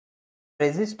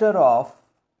resistor of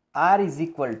R is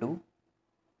equal to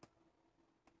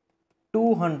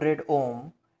 200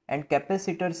 ohm and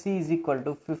capacitor C is equal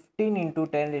to 15 into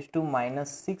 10 raised to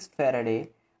minus 6 Faraday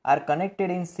are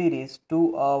connected in series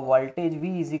to a voltage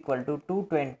V is equal to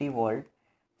 220 volt,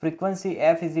 frequency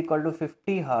F is equal to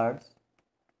 50 Hz,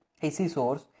 AC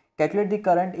source. Calculate the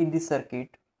current in this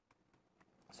circuit.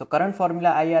 So current formula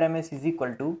IRMS is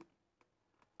equal to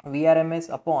VRMS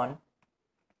upon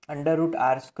under root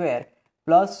R square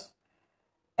plus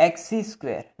XC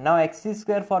square. Now XC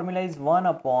square formula is 1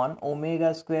 upon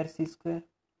omega square C square.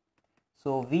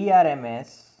 So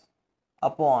VRMS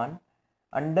upon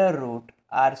under root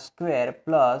R square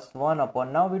plus 1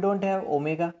 upon, now we don't have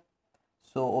omega.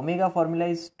 So omega formula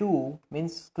is 2,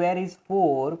 means square is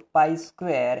 4 pi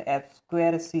square F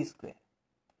square C square.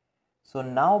 So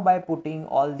now by putting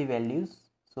all the values,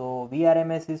 so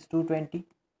VRMS is 220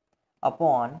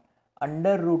 upon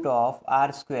under root of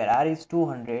R square, R is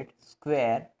 200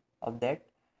 square of that,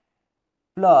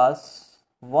 plus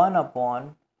 1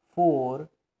 upon 4,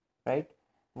 right,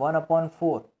 1 upon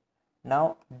 4.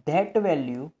 Now that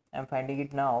value I am finding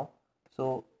it now,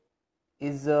 so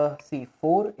is see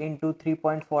 4 into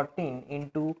 3.14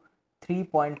 into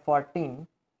 3.14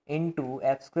 into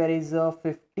F square is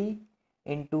 50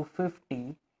 into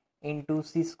 50 into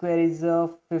C square is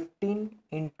 15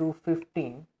 into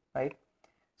 15, right.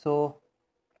 So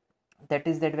that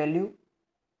is that value,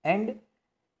 and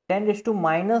 10 raised to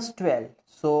minus 12,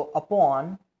 so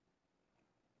upon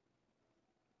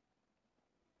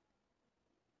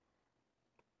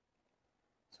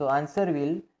so answer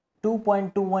will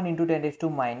 2.21 into 10 raised to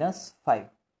minus 5,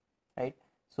 right.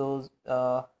 So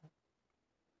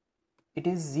it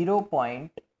is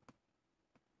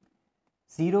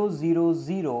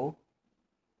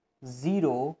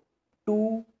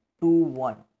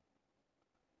 0.00000221.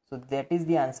 So that is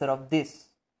the answer of this,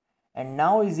 and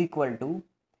now is equal to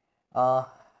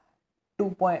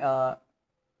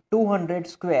 200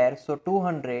 square, so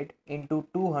 200 into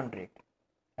 200,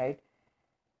 right.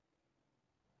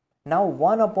 Now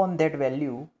 1 upon that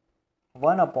value,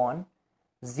 1 upon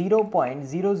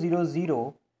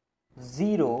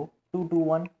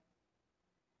 0.00000221,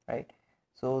 right.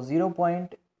 So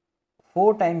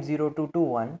 0.4 times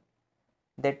 0221,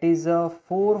 that is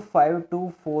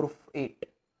 45248.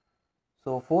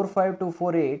 So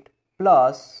 45248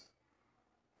 plus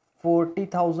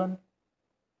 40,000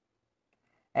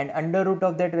 and under root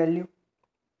of that value,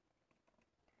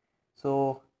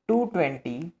 so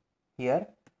 220 here,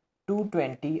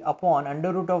 220 upon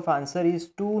under root of answer is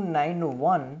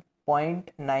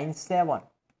 291.97.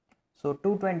 So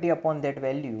 220 upon that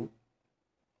value,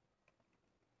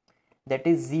 that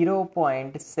is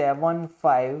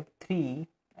 0.753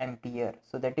 ampere.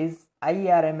 So that is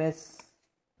IRMS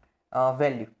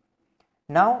value.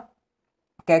 Now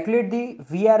calculate the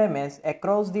VRMS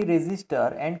across the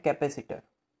resistor and capacitor,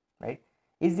 right.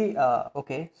 Is the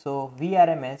okay, so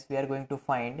VRMS we are going to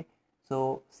find.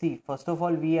 So see, first of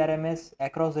all VRMS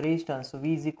across resistance, so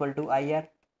V is equal to IR.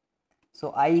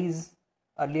 So I is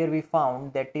earlier we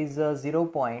found, that is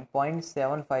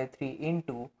 0.753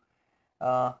 into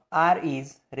R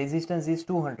is resistance is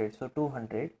 200, so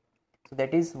 200, so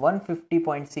that is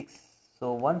 150.6.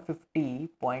 So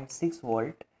 150.6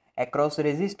 volt across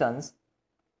resistance,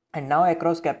 and now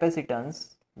across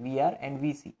capacitance VR and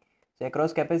VC. So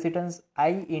across capacitance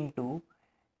I into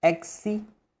XC.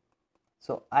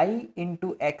 So I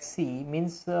into XC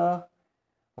means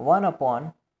 1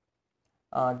 upon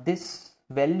this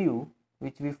value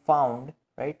which we found,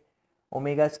 right,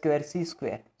 omega square C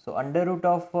square. So under root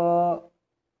of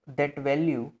that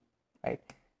value, right.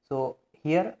 So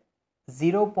here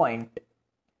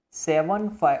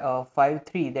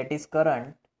 0.753 that is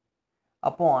current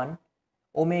upon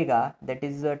omega, that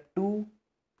is 2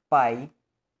 pi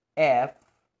F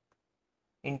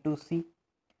into C.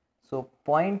 So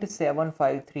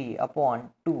 0.753 upon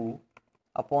 2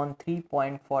 upon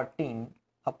 3.14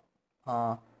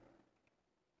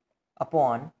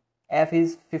 upon F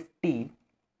is 50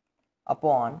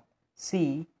 upon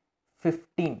C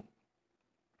 15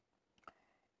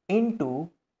 into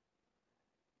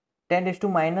 10 raised to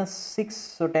minus 6.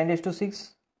 So 10 raised to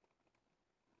 6.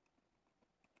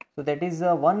 So that is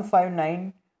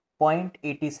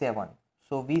 159.87.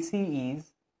 So VC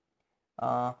is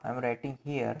I am writing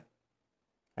here,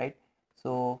 right.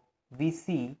 So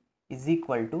VC is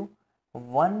equal to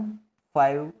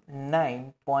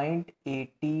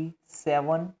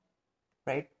 159.87,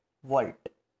 right, volt.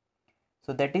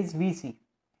 So that is VC.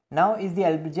 Now is the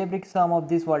algebraic sum of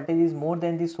this voltage is more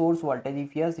than the source voltage?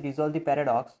 If yes, resolve the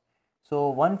paradox.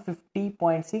 So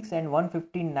 150.6 and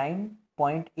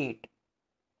 159.8,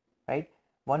 right?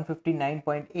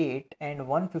 159.8 and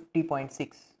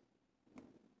 150.6.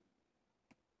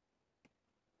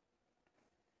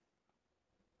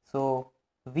 So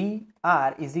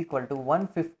VR is equal to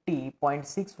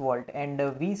 150.6 volt and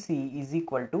VC is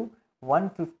equal to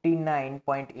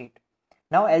 159.8.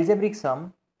 Now algebraic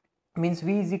sum means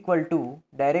V is equal to,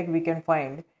 direct we can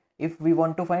find, if we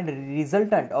want to find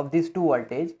resultant of these two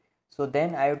voltage, so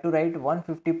then I have to write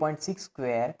 150.6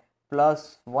 square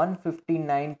plus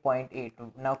 159.8.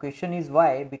 Now question is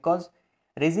why? Because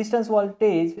resistance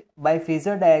voltage by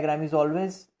phasor diagram is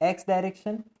always x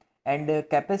direction, and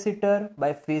capacitor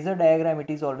by phasor diagram it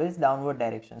is always downward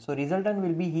direction. So resultant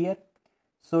will be here.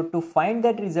 So to find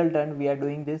that resultant we are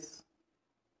doing this.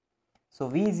 So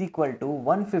V is equal to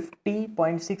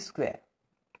 150.6 square.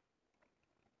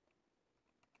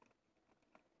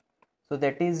 So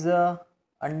that is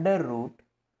under root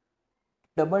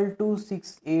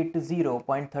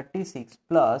 22680.36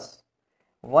 plus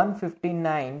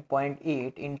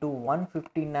 159.8 into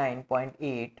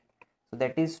 159.8. So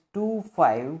that is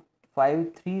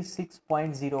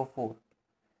 25536.04.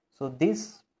 So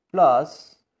this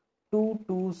plus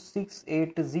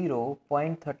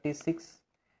 22680.36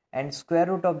 and square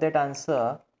root of that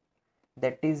answer,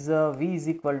 that is V is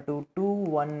equal to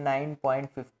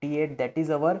 219.58. that is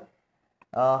our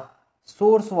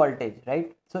source voltage,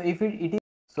 right? So if it is,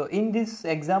 so in this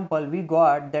example we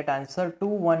got that answer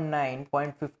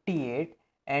 219.58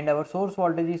 and our source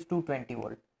voltage is 220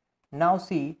 volt. Now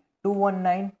see,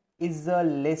 219 is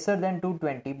lesser than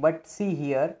 220, but see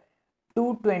here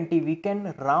 220 we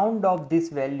can round off this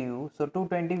value, so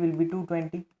 220 will be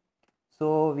 220.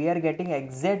 So we are getting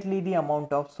exactly the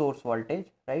amount of source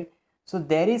voltage, right? So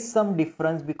there is some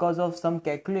difference because of some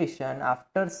calculation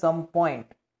after some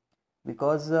point,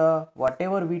 because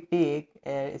whatever we take,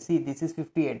 see this is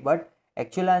 58, but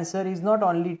actual answer is not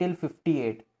only till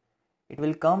 58, it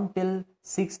will come till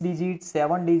 6 digits,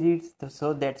 7 digits,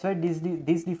 so that's why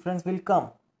this difference will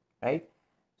come, right?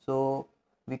 So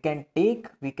we can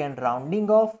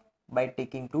rounding off by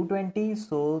taking 220,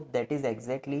 so that is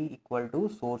exactly equal to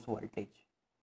source voltage.